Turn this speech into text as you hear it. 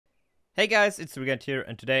Hey guys, it's Regund here,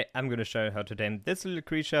 and today I'm gonna show you how to tame this little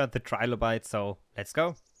creature, the Trilobite, so let's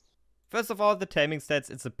go. First of all, the taming stats,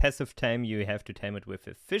 it's a passive tame, you have to tame it with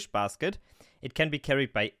a fish basket. It can be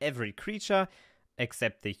carried by every creature,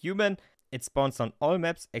 except the human. It spawns on all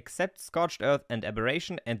maps except Scorched Earth and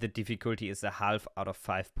Aberration, and the difficulty is a half out of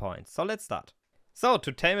 5 points. So let's start. So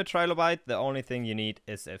to tame a Trilobite, the only thing you need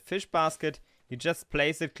is a fish basket. You just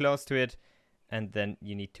place it close to it, and then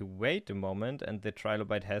you need to wait a moment, and the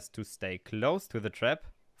Trilobite has to stay close to the trap.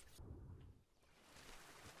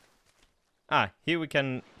 Here we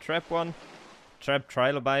can trap one. Trap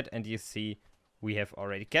Trilobite, and you see we have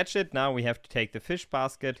already catch it. Now we have to take the fish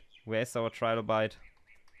basket. Where's our Trilobite?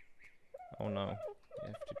 Oh no, we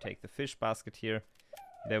have to take the fish basket here.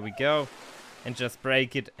 There we go. And just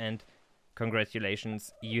break it, and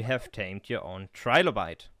congratulations, you have tamed your own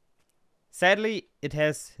Trilobite. Sadly, it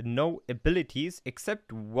has no abilities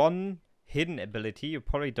except one hidden ability. You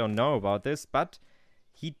probably don't know about this, but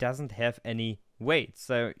he doesn't have any weight.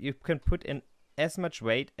 So you can put in as much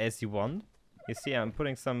weight as you want. You see, I'm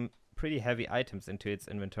putting some pretty heavy items into its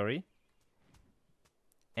inventory.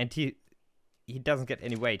 And he doesn't get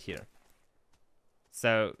any weight here.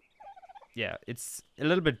 So, yeah, it's a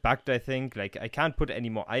little bit bugged, I think. Like, I can't put any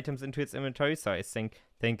more items into its inventory, so I think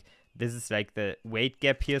this is like the weight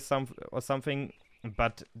gap here or something,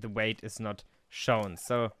 but the weight is not shown.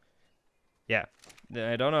 So, yeah,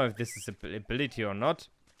 I don't know if this is an ability or not.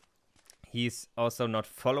 He's also not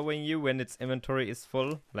following you when its inventory is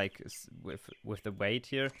full, like with the weight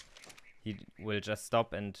here. He will just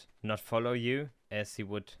stop and not follow you, as he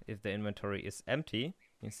would if the inventory is empty,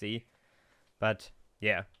 you see. But,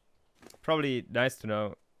 yeah, probably nice to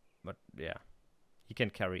know, but yeah, he can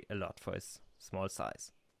carry a lot for his small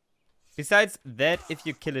size. Besides that, if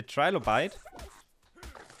you kill a Trilobite,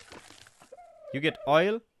 you get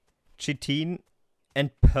oil, chitin,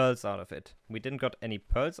 and pearls out of it. We didn't got any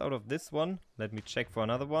pearls out of this one. Let me check for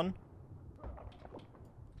another one.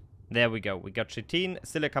 There we go. We got chitin,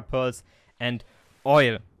 silica pearls, and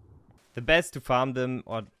oil. The best to farm them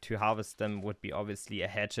or to harvest them would be obviously a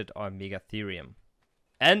hatchet or a megatherium.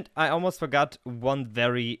 And I almost forgot one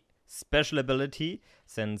very special ability,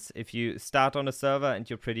 since if you start on a server and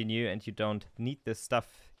you're pretty new and you don't need the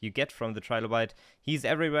stuff you get from the Trilobite, he's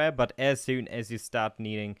everywhere, but as soon as you start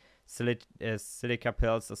needing silica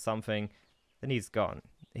pills or something, then he's gone.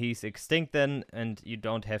 He's extinct then, and you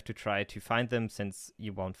don't have to try to find them, since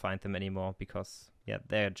you won't find them anymore, because, yeah,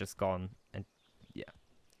 they're just gone, and yeah.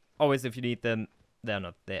 Always if you need them, they're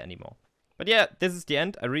not there anymore. But yeah, this is the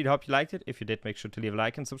end. I really hope you liked it. If you did, make sure to leave a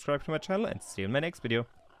like and subscribe to my channel, and see you in my next video.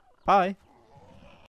 Bye!